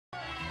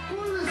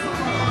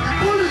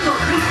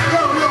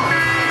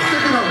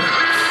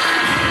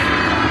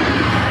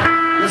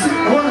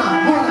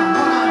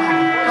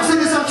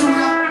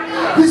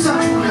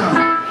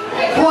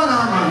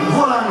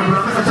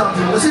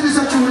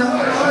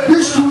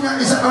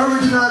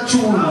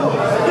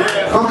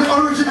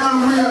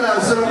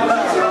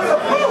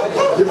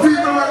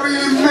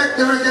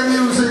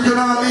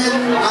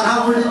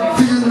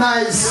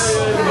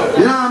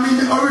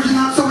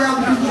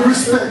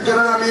Respect, you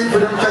know what I mean, for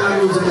them kind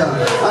of music, yeah.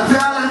 And for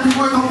all the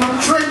people who come from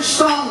Trench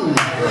song.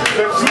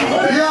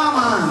 Yeah,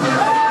 man.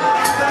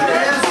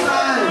 Yes,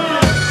 man.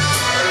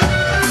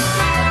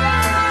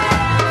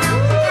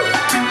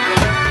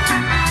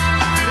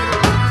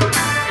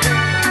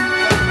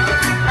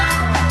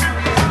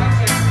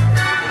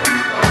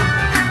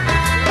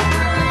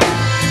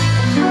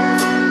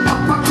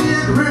 Up a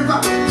clean river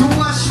to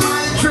wash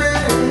my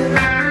train.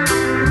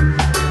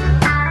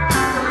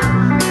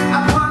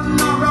 Upon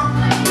the rock,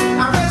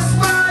 I rest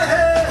my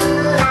head.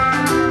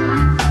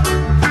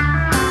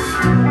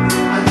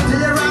 And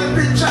there I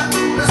picture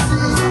the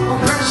seas of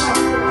oppression.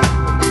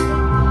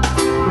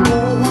 Oh,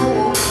 oh,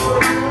 oh.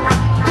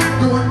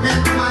 Don't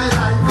make my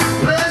life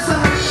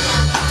pleasant.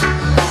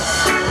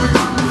 We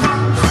come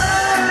from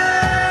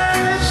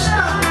Trench.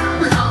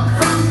 We come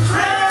from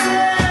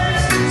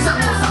Trench.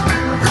 Some of us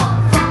come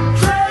from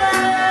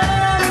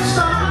Trench.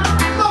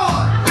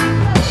 Lord,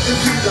 if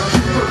you the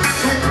people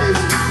with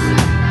music,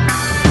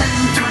 can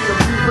you tell the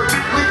people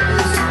with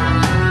music?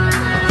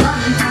 Can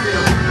you tell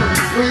the people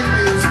with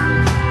music?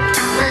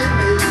 With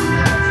music,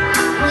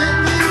 with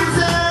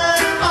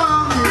music, oh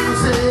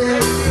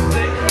music.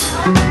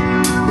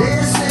 They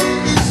say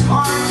it's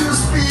hard to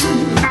speak.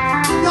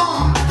 No,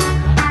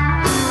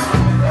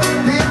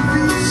 they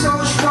feel so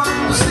strong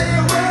to stay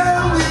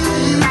where we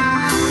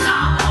are.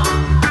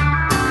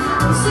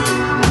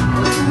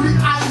 To the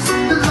eyes,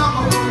 the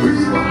love of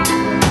people,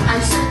 I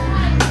say,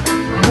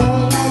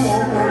 whoa, whoa,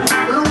 whoa,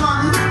 they don't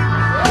want it.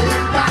 They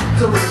got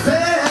to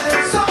rebel.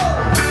 So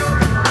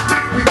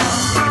we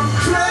come from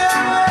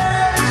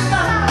Trench.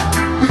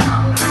 We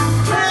come from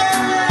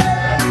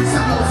Trench.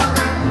 Some of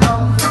them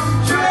come from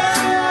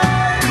Trench.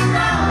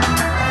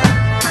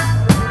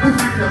 We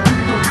feel the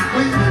people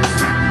with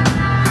music.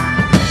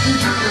 We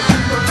feel the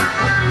people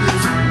with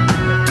music.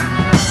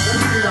 We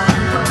feel the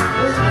people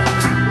with music.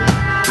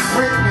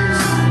 With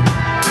music.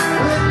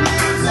 With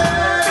music.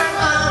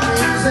 Oh,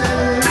 music.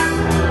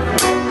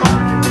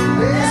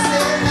 They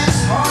say it's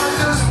hard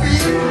to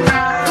speak.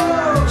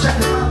 Check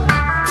it out.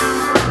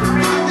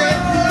 They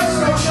feel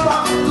so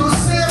strong to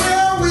say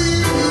where we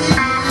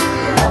are.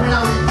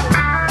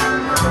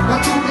 But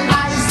to the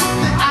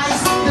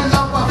eyes, the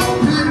love of our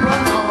people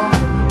now.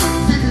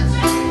 Dig it.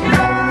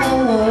 Oh,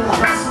 oh,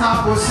 oh. Ras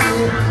Nabu say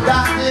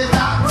that they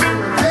got to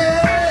repay.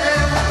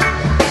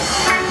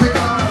 We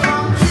come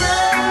from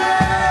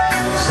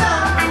Trench.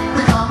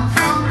 We come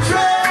from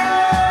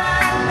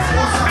Trench.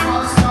 Most of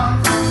us come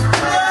from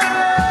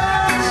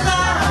Trench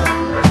now.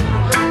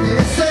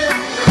 They say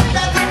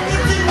that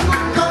anything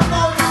would come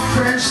out of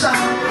Trench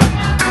town.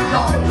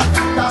 No,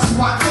 that's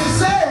what they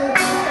say.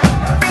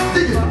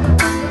 Dig it.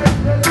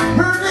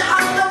 We're the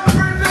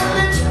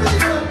underprivileged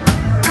people.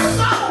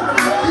 So,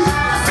 we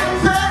must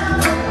pay,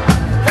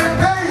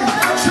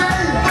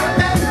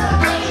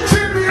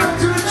 tribute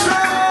to the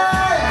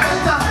trade.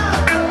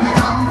 We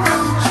come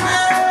from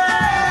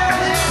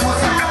Trench.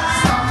 Most of us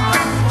come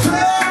from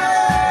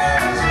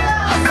Trench.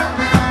 I said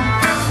we come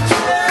from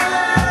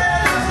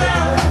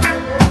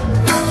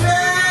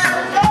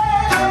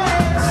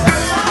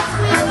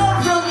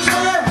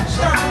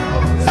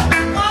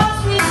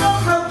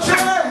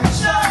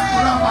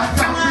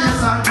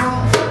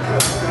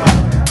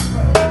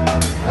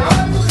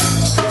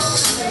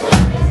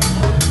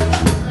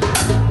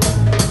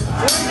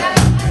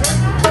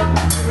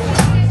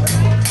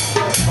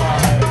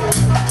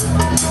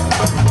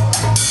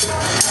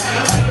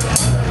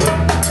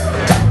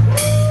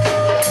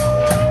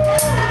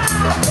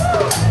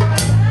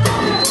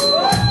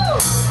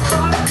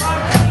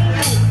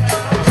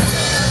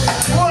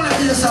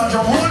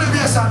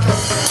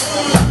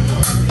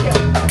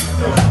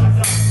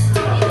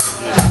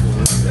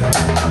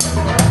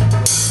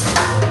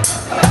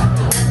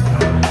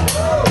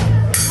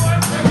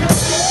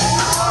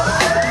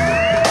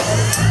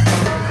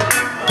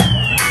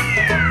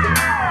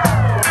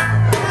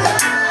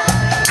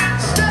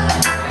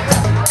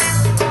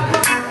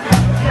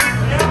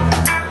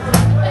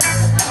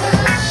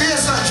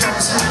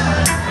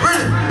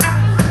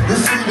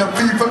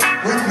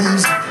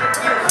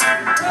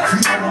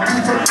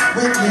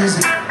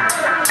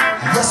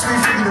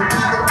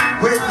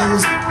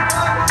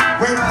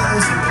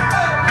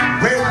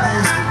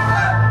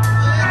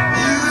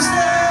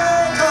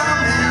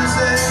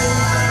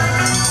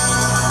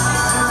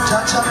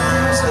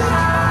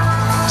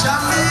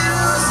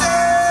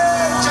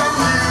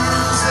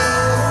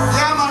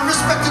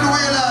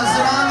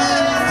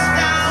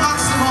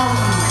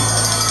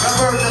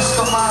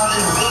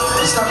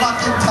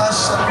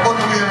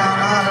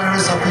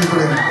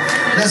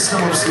Let's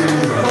come up, see you.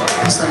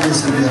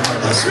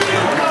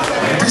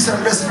 Please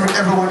start messing with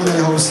everyone in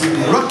the whole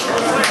city. Rock.